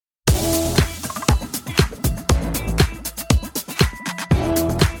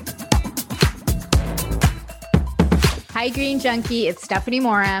Hi, Green Junkie. It's Stephanie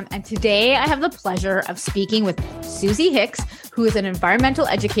Moram, and today I have the pleasure of speaking with Susie Hicks, who is an environmental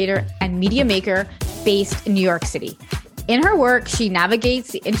educator and media maker based in New York City. In her work, she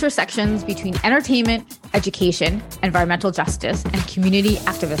navigates the intersections between entertainment, education, environmental justice, and community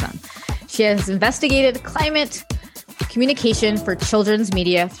activism. She has investigated climate communication for children's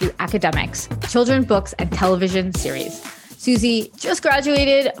media through academics, children's books, and television series. Susie just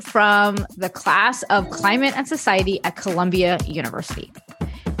graduated from the class of Climate and Society at Columbia University.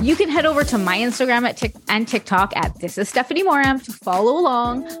 You can head over to my Instagram and TikTok at This is Stephanie Moram to follow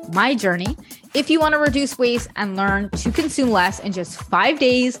along my journey. If you want to reduce waste and learn to consume less in just 5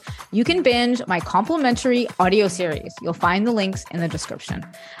 days, you can binge my complimentary audio series. You'll find the links in the description.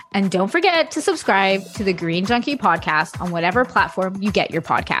 And don't forget to subscribe to the Green Junkie podcast on whatever platform you get your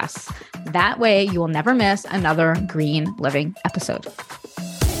podcasts. That way you will never miss another Green Living episode.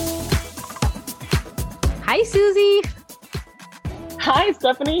 Hi, Susie. Hi,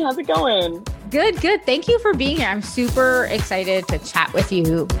 Stephanie. How's it going? Good. Thank you for being here. I'm super excited to chat with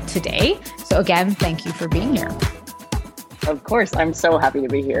you today. So again, thank you for being here. Of course. I'm so happy to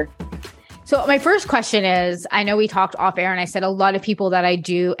be here. So my first question is, I know we talked off air and I said a lot of people that I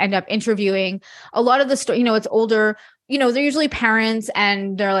do end up interviewing, a lot of the story, it's older, they're usually parents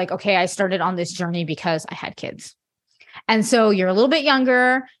and they're like, okay, I started on this journey because I had kids. And so you're a little bit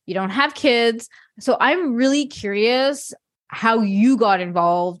younger, you don't have kids. So I'm really curious how you got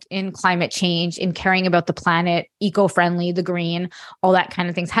involved in climate change, in caring about the planet, eco-friendly, the green, all that kind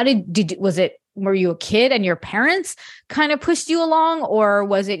of things. How were you a kid and your parents kind of pushed you along, or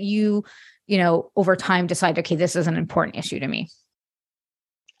was it you, over time decide, okay, this is an important issue to me?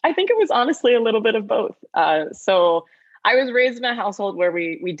 I think it was honestly a little bit of both. So I was raised in a household where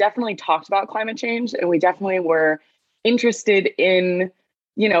we definitely talked about climate change, and we definitely were interested in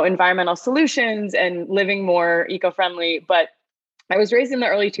environmental solutions and living more eco-friendly. But I was raised in the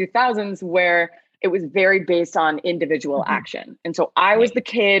early 2000s where it was very based on individual action. And so I was the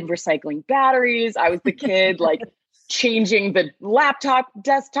kid recycling batteries. I was the kid changing the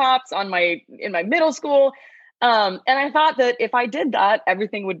desktops in my middle school. And I thought that if I did that,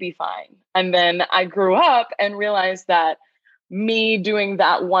 everything would be fine. And then I grew up and realized that me doing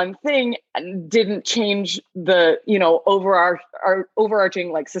that one thing didn't change the, our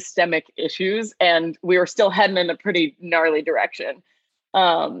overarching systemic issues. And we were still heading in a pretty gnarly direction.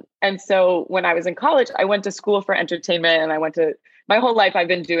 And so when I was in college, I went to school for entertainment, and my whole life I've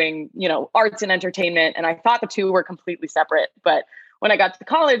been doing, arts and entertainment. And I thought the two were completely separate. But when I got to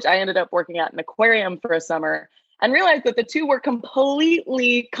college, I ended up working at an aquarium for a summer and realized that the two were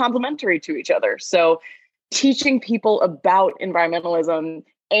completely complementary to each other. So teaching people about environmentalism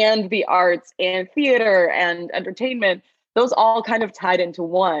and the arts and theater and entertainment, those all kind of tied into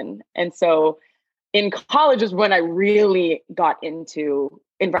one. And so in college is when I really got into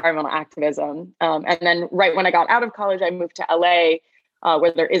environmental activism. And then right when I got out of college, I moved to LA,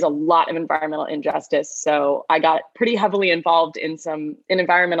 where there is a lot of environmental injustice. So I got pretty heavily involved in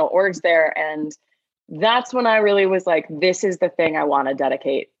environmental orgs there. And that's when I really was like, this is the thing I want to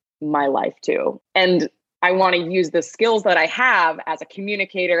dedicate my life to. And I want to use the skills that I have as a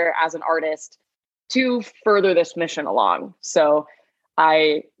communicator, as an artist, to further this mission along. So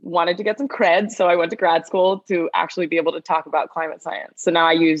I wanted to get some cred. So I went to grad school to actually be able to talk about climate science. So now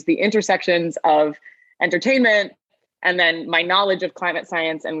I use the intersections of entertainment and then my knowledge of climate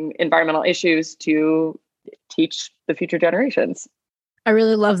science and environmental issues to teach the future generations. I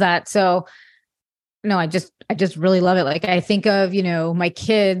really love that. So no, I just really love it. I think of, my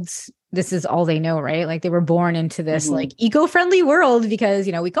kids, this is all they know, right? They were born into this eco-friendly world because,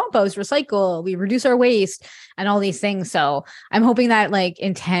 we compost, recycle, we reduce our waste and all these things. So I'm hoping that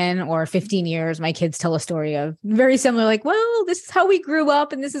in 10 or 15 years, my kids tell a story of very similar, well, this is how we grew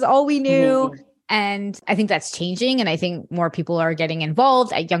up and this is all we knew. Mm-hmm. And I think that's changing. And I think more people are getting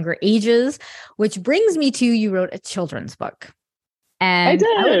involved at younger ages, which brings me to, you wrote a children's book. And I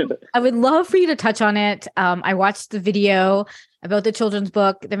did. I would love for you to touch on it. I watched the video about the children's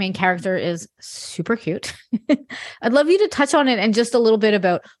book. The main character is super cute. I'd love you to touch on it and just a little bit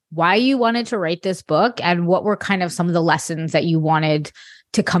about why you wanted to write this book and what were kind of some of the lessons that you wanted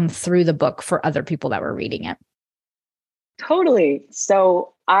to come through the book for other people that were reading it. Totally.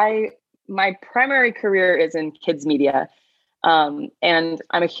 So my primary career is in kids media. And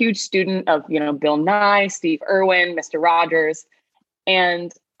I'm a huge student of, Bill Nye, Steve Irwin, Mr. Rogers.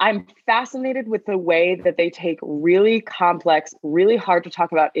 And I'm fascinated with the way that they take really complex, really hard to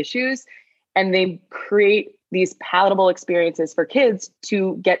talk about issues, and they create these palatable experiences for kids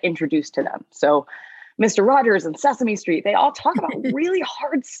to get introduced to them. So Mr. Rogers and Sesame Street, they all talk about really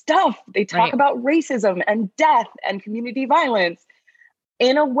hard stuff. They talk about racism and death and community violence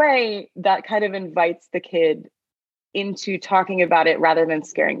in a way that kind of invites the kid into talking about it rather than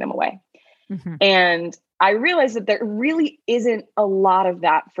scaring them away. Mm-hmm. And I realized that there really isn't a lot of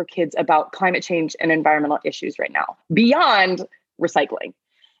that for kids about climate change and environmental issues right now, beyond recycling.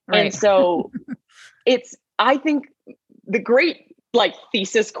 Right. And so I think the great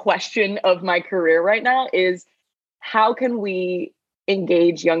thesis question of my career right now is, how can we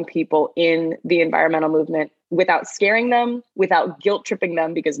engage young people in the environmental movement without scaring them, without guilt tripping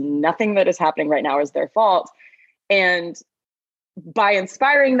them, because nothing that is happening right now is their fault, and by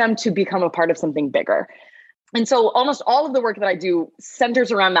inspiring them to become a part of something bigger. And so almost all of the work that I do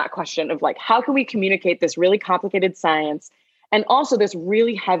centers around that question of how can we communicate this really complicated science and also this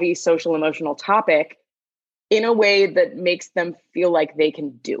really heavy social emotional topic in a way that makes them feel like they can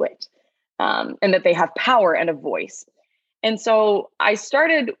do it, and that they have power and a voice. And so I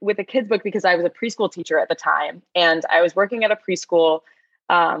started with a kid's book because I was a preschool teacher at the time, and I was working at a preschool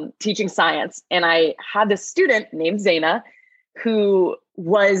teaching science. And I had this student named Zaina who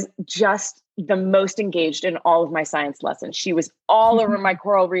was just the most engaged in all of my science lessons. She was all over my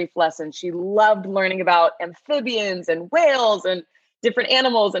coral reef lessons. She loved learning about amphibians and whales and different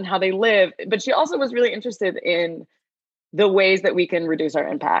animals and how they live. But she also was really interested in the ways that we can reduce our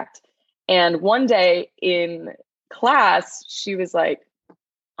impact. And one day in class, she was like,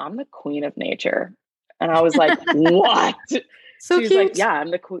 "I'm the queen of nature." And I was like, "What?" So she was cute. like, "Yeah,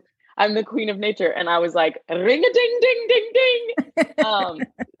 I'm the queen of nature." And I was like, "Ring a ding, ding, ding, ding."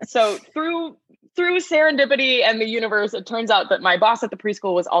 So through serendipity and the universe, it turns out that my boss at the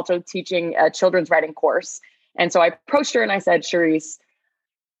preschool was also teaching a children's writing course. And so I approached her and I said, "Charisse,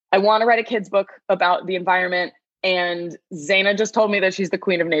 I want to write a kid's book about the environment. And Zaina just told me that she's the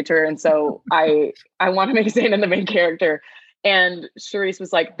queen of nature. And so I want to make Zaina the main character." And Charisse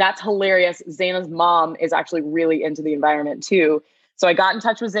was like, "That's hilarious. Zaina's mom is actually really into the environment too." So I got in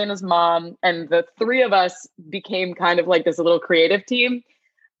touch with Zaina's mom, and the three of us became kind of like this little creative team.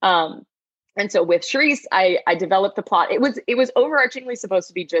 And so with Charisse, I developed the plot. It was overarchingly supposed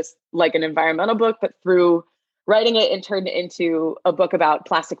to be just like an environmental book, but through writing it, it turned into a book about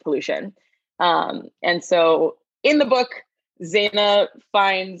plastic pollution. And so in the book, Zaina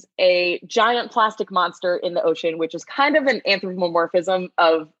finds a giant plastic monster in the ocean, which is kind of an anthropomorphism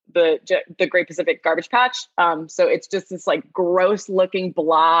of the Great Pacific Garbage Patch. So it's just this gross looking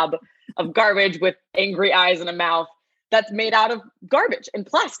blob of garbage with angry eyes and a mouth that's made out of garbage and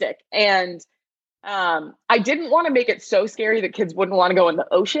plastic. And I didn't want to make it so scary that kids wouldn't want to go in the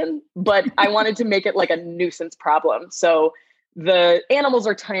ocean, but I wanted to make it like a nuisance problem. So the animals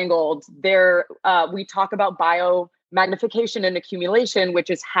are tangled. We talk about biomagnification and accumulation, which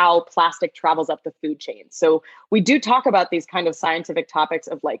is how plastic travels up the food chain. So we do talk about these kind of scientific topics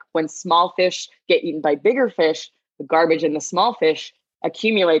of when small fish get eaten by bigger fish, the garbage in the small fish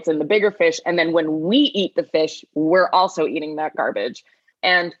accumulates in the bigger fish. And then when we eat the fish, we're also eating that garbage.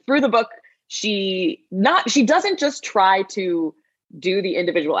 And through the book, she doesn't just try to do the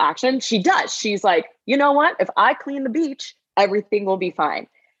individual action. She does. She's like, you know what? If I clean the beach, everything will be fine.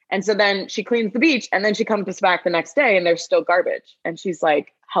 And so then she cleans the beach, and then she comes back the next day and there's still garbage. And she's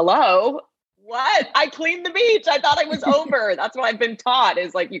like, "Hello? What? I cleaned the beach. I thought it was over." That's what I've been taught,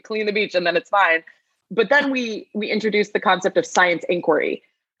 is you clean the beach and then it's fine. But then we introduced the concept of science inquiry,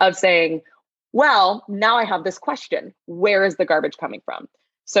 of saying, well, now I have this question. Where is the garbage coming from?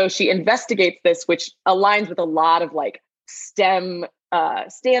 So she investigates this, which aligns with a lot of STEM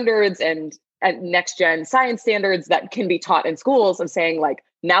standards and next gen science standards that can be taught in schools, of saying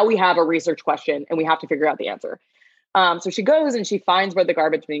now we have a research question and we have to figure out the answer. So she goes and she finds where the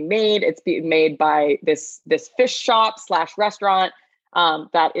garbage is being made. It's being made by this fish shop / restaurant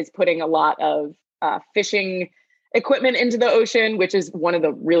that is putting a lot of fishing equipment into the ocean, which is one of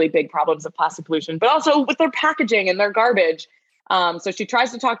the really big problems of plastic pollution, but also with their packaging and their garbage. So she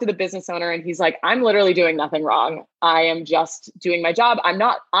tries to talk to the business owner, and he's like, "I'm literally doing nothing wrong. I am just doing my job. I'm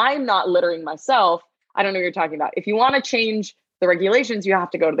not littering myself. I don't know what you're talking about. If you want to change the regulations, you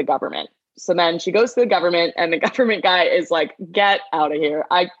have to go to the government." So then she goes to the government, and the government guy is like, "Get out of here.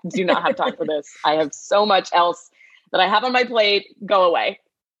 I do not have time for this. I have so much else that I have on my plate. Go away."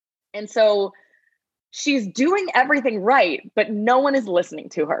 And so she's doing everything right, but no one is listening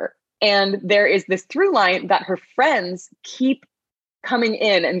to her. And there is this through line that her friends keep coming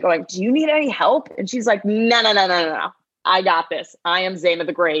in and going, "Do you need any help?" And she's like, No. I got this. I am Zaina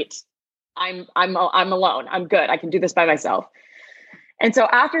the Great. I'm alone. I'm good. I can do this by myself." And so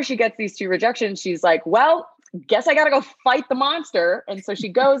after she gets these two rejections, she's like, "Well, guess I got to go fight the monster. And so she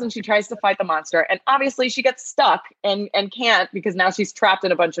goes and she tries to fight the monster. And obviously she gets stuck and can't, because now she's trapped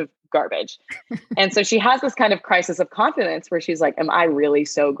in a bunch of garbage. And so she has this kind of crisis of confidence where she's like, am I really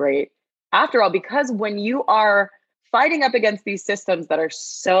so great after all? Because when you are fighting up against these systems that are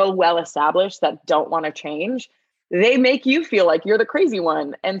so well established that don't want to change, they make you feel like you're the crazy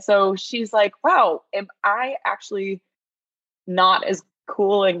one. And so she's like, wow, am I actually not as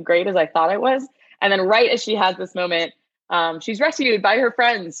cool and great as I thought I was? And then right as she has this moment, she's rescued by her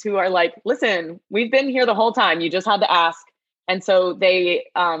friends who are like, listen, we've been here the whole time. You just had to ask. And so they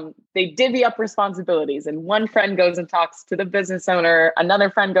divvy up responsibilities. And one friend goes and talks to the business owner. Another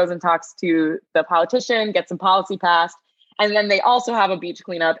friend goes and talks to the politician, gets some policy passed. And then they also have a beach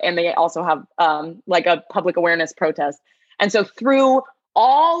cleanup, and they also have like a public awareness protest. And so through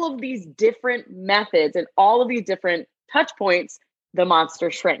all of these different methods and all of these different touch points, the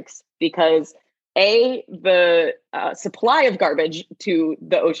monster shrinks because the supply of garbage to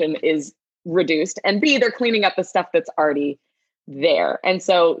the ocean is reduced, and B, they're cleaning up the stuff that's already there. And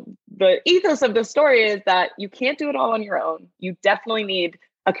so the ethos of the story is that you can't do it all on your own. You definitely need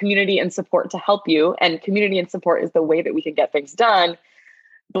a community and support to help you. And community and support is the way that we can get things done.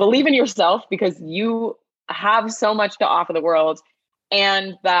 Believe in yourself because you have so much to offer the world,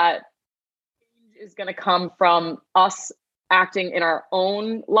 and that is going to come from us acting in our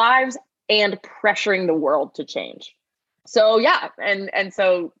own lives and pressuring the world to change. So yeah, and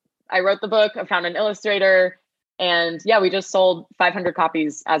so I wrote the book, I found an illustrator, and yeah, we just sold 500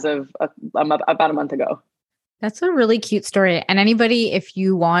 copies as of about a month ago. That's a really cute story. And anybody, if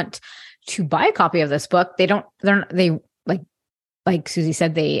you want to buy a copy of this book, they like Susie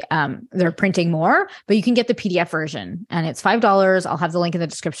said, they're printing more, but you can get the PDF version and it's $5. I'll have the link in the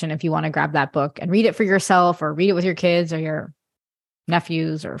description if you want to grab that book and read it for yourself or read it with your kids or your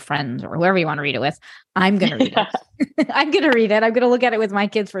nephews or friends or whoever you want to read it with. I'm going to read it. I'm going to read it. I'm going to look at it with my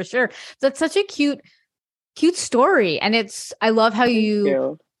kids for sure. So it's such a cute story. And I love how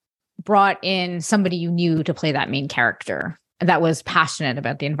you brought in somebody you knew to play that main character that was passionate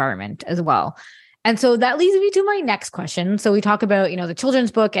about the environment as well. And so that leads me to my next question. So we talk about, the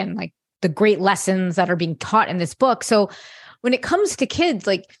children's book and like the great lessons that are being taught in this book. So when it comes to kids,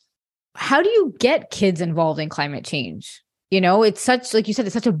 like, how do you get kids involved in climate change? It's such, like you said,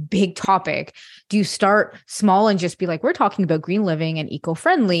 it's such a big topic. Do you start small and just be like, we're talking about green living and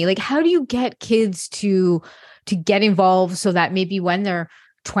eco-friendly? Like, how do you get kids to get involved so that maybe when they're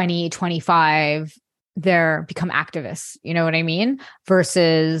 20, 25, they're become activists? You know what I mean?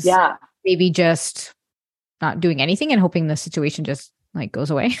 Versus maybe just not doing anything and hoping the situation just like goes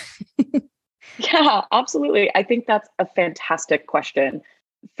away. Yeah, absolutely. I think that's a fantastic question.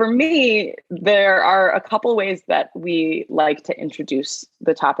 For me, there are a couple ways that we like to introduce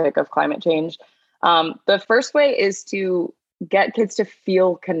the topic of climate change. The first way is to get kids to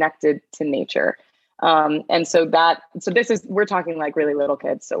feel connected to nature. And so we're talking like really little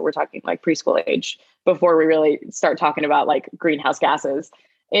kids. So we're talking like preschool age before we really start talking about like greenhouse gases,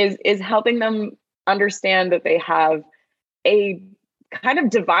 is helping them understand that they have a kind of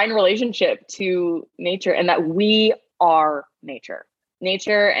divine relationship to nature and that we are nature.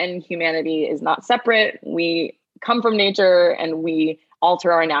 Nature and humanity is not separate. We come from nature and we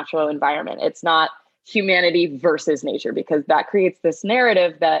alter our natural environment. It's not humanity versus nature, because that creates this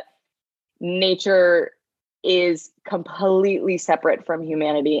narrative that nature is completely separate from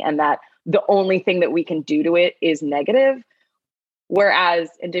humanity and that the only thing that we can do to it is negative. Whereas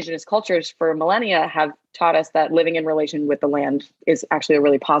indigenous cultures for millennia have taught us that living in relation with the land is actually a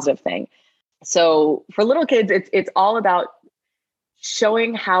really positive thing. So for little kids, it's all about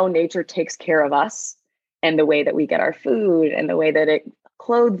showing how nature takes care of us and the way that we get our food and the way that it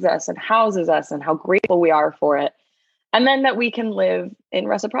clothes us and houses us and how grateful we are for it. And then that we can live in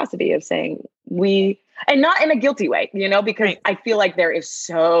reciprocity of saying and not in a guilty way, because right. I feel like there is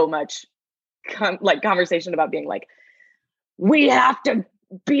so much conversation about being like, we have to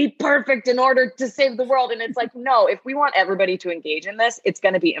be perfect in order to save the world. And it's like, no, if we want everybody to engage in this, it's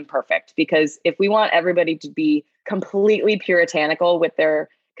going to be imperfect, because if we want everybody to be completely puritanical with their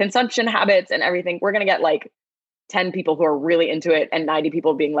consumption habits and everything, we're going to get like 10 people who are really into it and 90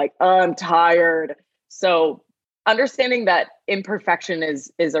 people being like, I'm tired. So understanding that imperfection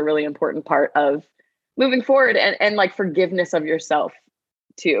is a really important part of moving forward, and like forgiveness of yourself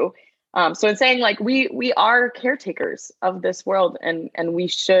too. So in saying like, we are caretakers of this world and we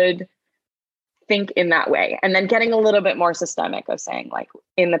should think in that way. And then getting a little bit more systemic of saying like,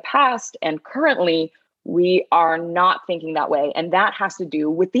 in the past and currently, we are not thinking that way. And that has to do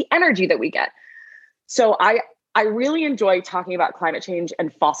with the energy that we get. So I really enjoy talking about climate change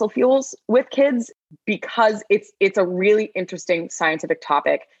and fossil fuels with kids. because it's a really interesting scientific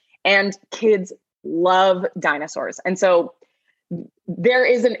topic and kids love dinosaurs. And so there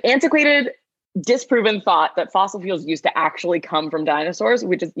is an antiquated, disproven thought that fossil fuels used to actually come from dinosaurs,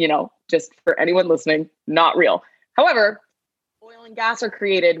 which is, just for anyone listening, not real. However, oil and gas are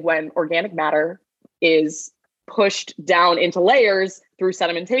created when organic matter is pushed down into layers through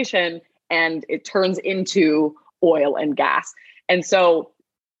sedimentation, and it turns into oil and gas. And so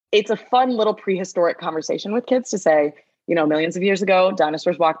it's a fun little prehistoric conversation with kids to say, millions of years ago,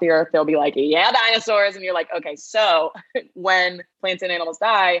 dinosaurs walked the earth. They'll be like, yeah, dinosaurs. And you're like, okay, so when plants and animals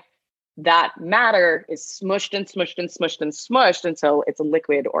die, that matter is smushed and smushed and smushed and smushed until it's a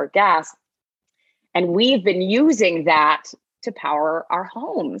liquid or gas. And we've been using that to power our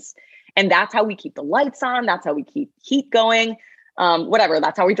homes. And that's how we keep the lights on. That's how we keep heat going, whatever.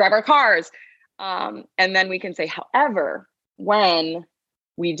 That's how we drive our cars. And then we can say, however, when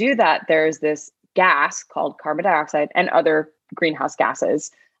we do that, there's this gas called carbon dioxide and other greenhouse gases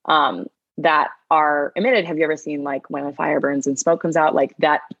that are emitted. Have you ever seen like when a fire burns and smoke comes out? Like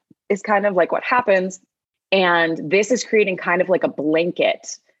that is kind of like what happens. And this is creating kind of like a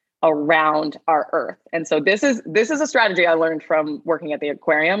blanket around our earth. And so this is a strategy I learned from working at the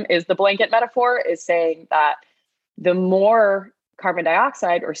aquarium. Is the blanket metaphor is saying that the more carbon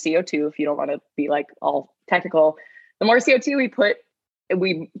dioxide or CO2, if you don't want to be like all technical, the more CO2 we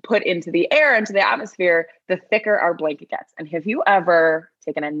put into the air, into the atmosphere, the thicker our blanket gets. And have you ever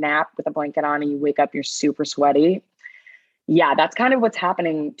taken a nap with a blanket on and you wake up, you're super sweaty? Yeah, that's kind of what's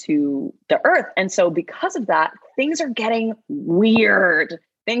happening to the earth. And so because of that, things are getting weird.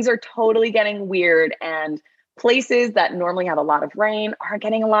 Things are totally getting weird. And places that normally have a lot of rain are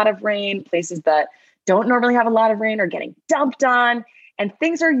getting a lot of rain. Places that don't normally have a lot of rain are getting dumped on. And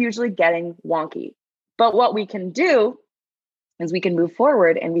things are usually getting wonky. But what we can do is we can move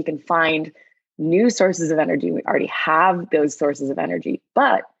forward and we can find new sources of energy. We already have those sources of energy,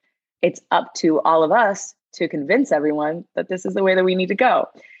 but it's up to all of us to convince everyone that this is the way that we need to go.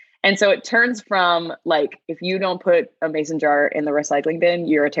 And so it turns from like, if you don't put a mason jar in the recycling bin,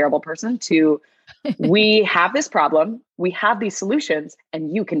 you're a terrible person, to we have this problem, we have these solutions,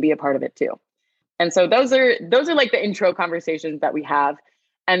 and you can be a part of it too. And so those are like the intro conversations that we have.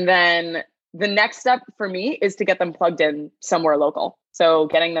 And then the next step for me is to get them plugged in somewhere local. So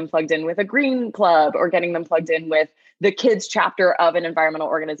getting them plugged in with a green club, or getting them plugged in with the kids chapter of an environmental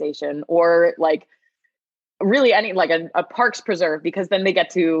organization, or like really any, like a parks preserve, because then they get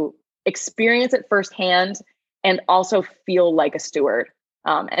to experience it firsthand and also feel like a steward.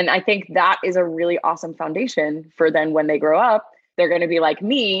 And I think that is a really awesome foundation for then when they grow up, they're going to be like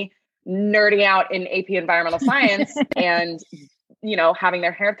me, nerding out in AP environmental science and, having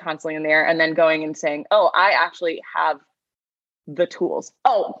their hair constantly in there, and then going and saying, oh, I actually have the tools.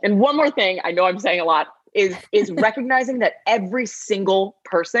 Oh, and one more thing, I know I'm saying a lot, is recognizing that every single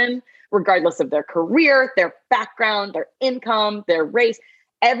person, regardless of their career, their background, their income, their race,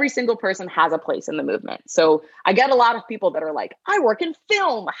 every single person has a place in the movement. So I get a lot of people that are like, I work in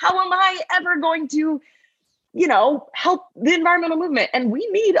film. How am I ever going to, help the environmental movement? And we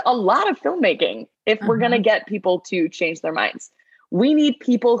need a lot of filmmaking if we're going to get people to change their minds. We need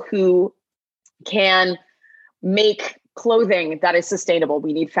people who can make clothing that is sustainable.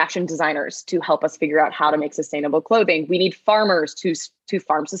 We need fashion designers to help us figure out how to make sustainable clothing. We need farmers to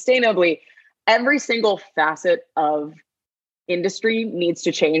farm sustainably. Every single facet of industry needs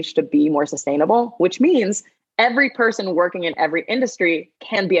to change to be more sustainable, which means every person working in every industry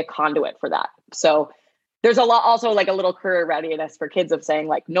can be a conduit for that. So there's a lot, also like a little career readiness for kids of saying,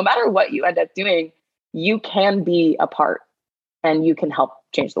 like, no matter what you end up doing, you can be a part and you can help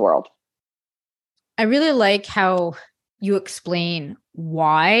change the world. I really like how you explain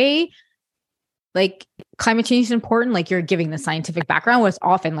why like climate change is important. Like you're giving the scientific background, whereas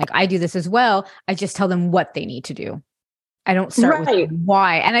often like I do this as well. I just tell them what they need to do. I don't start with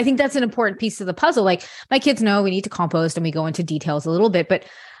why. And I think that's an important piece of the puzzle. Like my kids know we need to compost and we go into details a little bit, but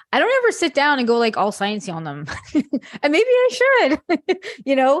I don't ever sit down and go like all sciencey on them. And maybe I should,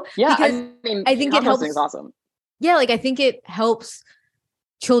 Yeah. Because I think it helps. Is awesome. Yeah. Like I think it helps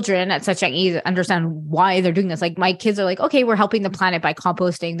children at such an age understand why they're doing this. Like my kids are like, okay, we're helping the planet by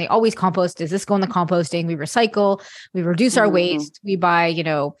composting. They always compost. Does this go in the composting? We recycle, we reduce our waste. We buy,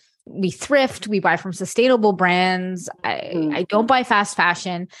 we thrift, we buy from sustainable brands. I don't buy fast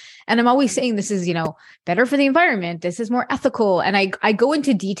fashion. And I'm always saying this is, better for the environment. This is more ethical. And I go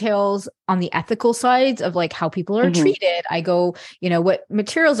into details on the ethical sides of like how people are treated. I go, what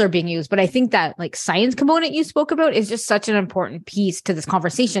materials are being used. But I think that like science component you spoke about is just such an important piece to this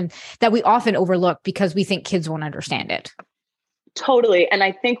conversation that we often overlook because we think kids won't understand it. Totally. And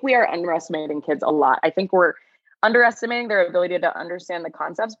I think we are underestimating kids a lot. I think we're underestimating their ability to understand the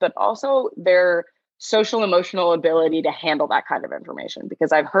concepts, but also their social emotional ability to handle that kind of information.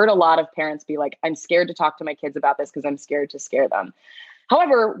 Because I've heard a lot of parents be like, I'm scared to talk to my kids about this because I'm scared to scare them.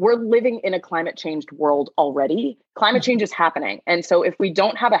 However, we're living in a climate changed world already. Climate change is happening. And so if we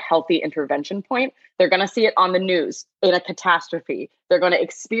don't have a healthy intervention point, they're going to see it on the news in a catastrophe. They're going to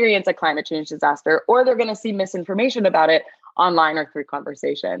experience a climate change disaster, or they're going to see misinformation about it online or through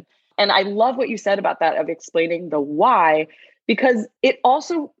conversation. And I love what you said about that, of explaining the why, because it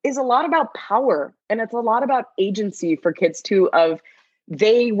also is a lot about power, and it's a lot about agency for kids too, of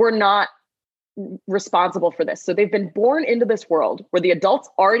they were not responsible for this. So they've been born into this world where the adults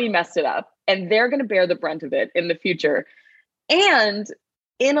already messed it up, and they're going to bear the brunt of it in the future. And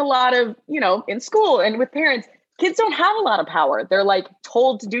in a lot of, in school and with parents, kids don't have a lot of power. They're like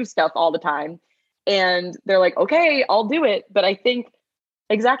told to do stuff all the time. And they're like, okay, I'll do it. But I think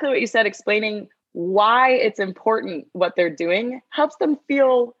exactly what you said, explaining why it's important what they're doing, helps them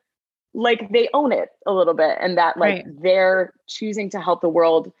feel like they own it a little bit, and that like they're choosing to help the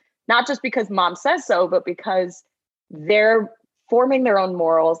world, not just because mom says so, but because they're forming their own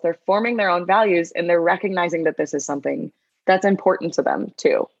morals, they're forming their own values, and they're recognizing that this is something that's important to them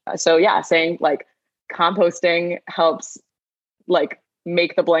too. So yeah, saying like composting helps like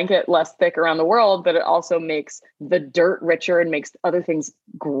make the blanket less thick around the world, but it also makes the dirt richer and makes other things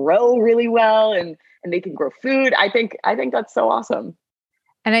grow really well, and they can grow food. I think that's so awesome.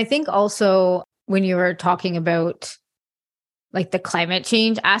 And I think also when you were talking about like the climate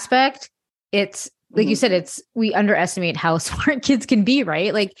change aspect, it's like you said, we underestimate how smart kids can be,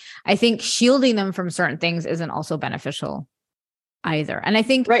 right? Like I think shielding them from certain things isn't also beneficial either. And I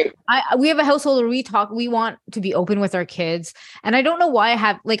think we have a household where we want to be open with our kids. And I don't know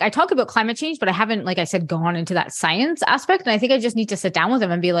why I talk about climate change, but I haven't, like I said, gone into that science aspect. And I think I just need to sit down with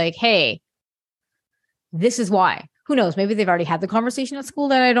them and be like, hey, this is why. Who knows? Maybe they've already had the conversation at school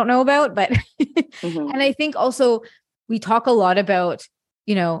that I don't know about, but, and I think also we talk a lot about,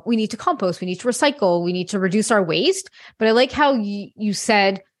 we need to compost, we need to recycle, we need to reduce our waste. But I like how you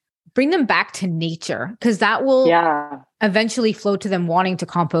said, bring them back to nature, because that will eventually flow to them wanting to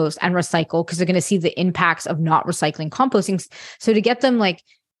compost and recycle, because they're going to see the impacts of not recycling, composting. So to get them like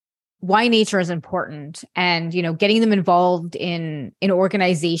why nature is important, and, getting them involved in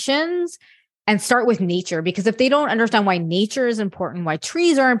organizations, and start with nature, because if they don't understand why nature is important, why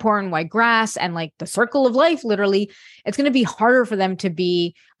trees are important, why grass and like the circle of life, literally, it's going to be harder for them to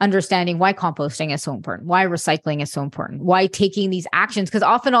be understanding why composting is so important, why recycling is so important, why taking these actions. Because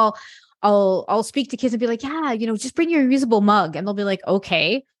often I'll speak to kids and be like, yeah, just bring your reusable mug. And they'll be like,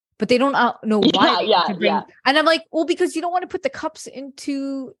 okay, but they don't know why. And I'm like, well, because you don't want to put the cups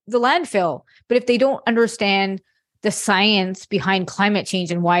into the landfill. But if they don't understand the science behind climate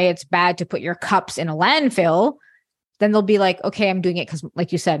change and why it's bad to put your cups in a landfill, then they'll be like, okay, I'm doing it because,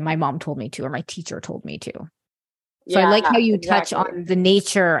 like you said, my mom told me to, or my teacher told me to. So I like how you touch on the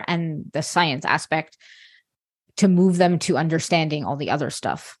nature and the science aspect to move them to understanding all the other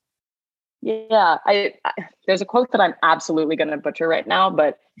stuff. Yeah. There's a quote that I'm absolutely going to butcher right now,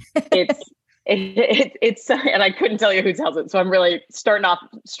 but it's, it's, and I couldn't tell you who tells it. So I'm really starting off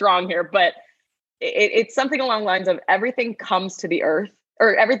strong here, but it's something along the lines of everything comes to the earth,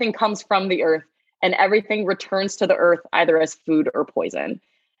 or everything comes from the earth, and everything returns to the earth either as food or poison.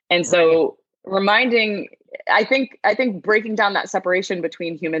 And so I think breaking down that separation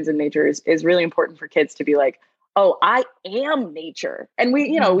between humans and nature is really important for kids to be like, oh, I am nature. And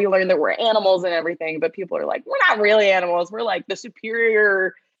we learn that we're animals and everything, but people are like, we're not really animals. We're like the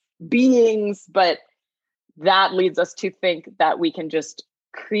superior beings. But that leads us to think that we can just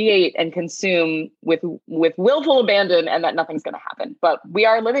create and consume with willful abandon, and that nothing's going to happen. But we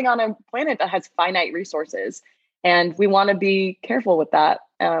are living on a planet that has finite resources, and we want to be careful with that,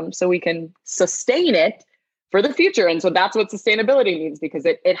 so we can sustain it for the future. And so that's what sustainability means, because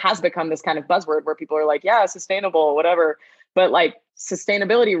it has become this kind of buzzword where people are like, yeah, sustainable, whatever. But like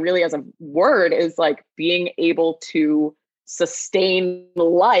sustainability really as a word is like being able to sustain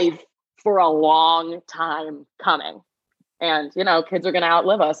life for a long time coming. And, kids are going to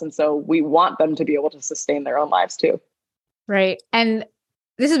outlive us. And so we want them to be able to sustain their own lives too. Right. And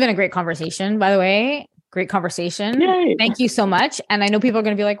this has been a great conversation, by the way. Great conversation. Yay. Thank you so much. And I know people are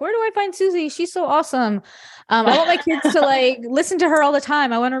going to be like, where do I find Susie? She's so awesome. I want my kids to like listen to her all the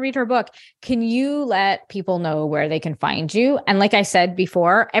time. I want to read her book. Can you let people know where they can find you? And like I said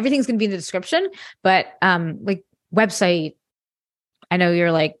before, everything's going to be in the description, but like website, I know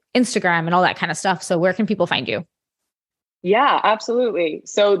you're like Instagram and all that kind of stuff. So where can people find you? Yeah, absolutely.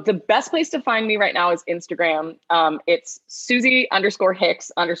 So the best place to find me right now is Instagram. It's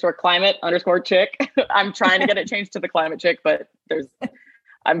Susie_Hicks_climate_chick. I'm trying to get it changed to the climate chick, but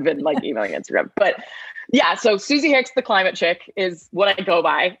I've been like emailing Instagram. But yeah, so Susie Hicks, the climate chick, is what I go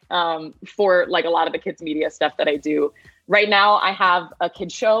by for like a lot of the kids media stuff that I do. Right now, I have a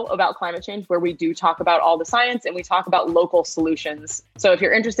kids show about climate change where we do talk about all the science and we talk about local solutions. So if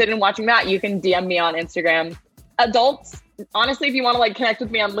you're interested in watching that, you can DM me on Instagram. Adults, honestly, if you want to like connect with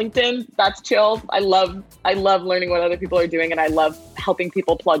me on LinkedIn, that's chill. I love learning what other people are doing, and I love helping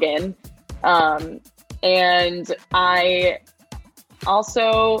people plug in. And I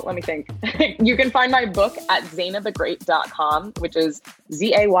also, let me think. You can find my book at zainabthegreat.com, which is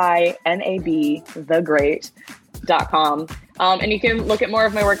ZAYNAB thegreat.com. And you can look at more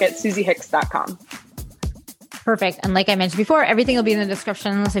of my work at susiehicks.com. Perfect. And like I mentioned before, everything will be in the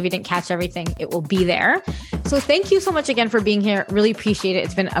description. So if you didn't catch everything, it will be there. So thank you so much again for being here. Really appreciate it.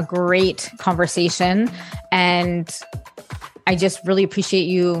 It's been a great conversation. And I just really appreciate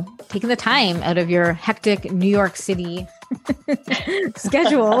you taking the time out of your hectic New York City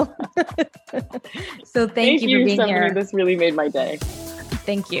schedule. So thank you for being here. This really made my day.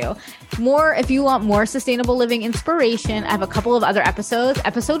 Thank you. If you want more sustainable living inspiration, I have a couple of other episodes.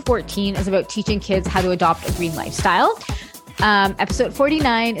 Episode 14 is about teaching kids how to adopt a green lifestyle. Episode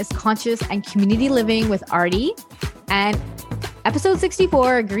 49 is conscious and community living with Artie. And episode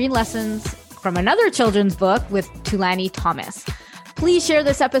 64, green lessons from another children's book with Tulani Thomas. Please share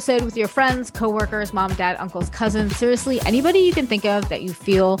this episode with your friends, coworkers, mom, dad, uncles, cousins, seriously, anybody you can think of that you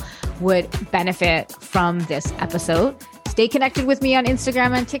feel would benefit from this episode. Stay connected with me on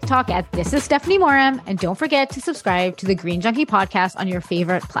Instagram and TikTok at This is Stephanie Moram. And don't forget to subscribe to the Green Junkie podcast on your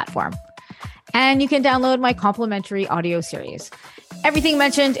favorite platform. And you can download my complimentary audio series. Everything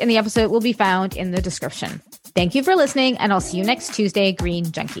mentioned in the episode will be found in the description. Thank you for listening, and I'll see you next Tuesday,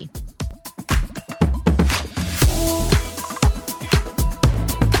 Green Junkie.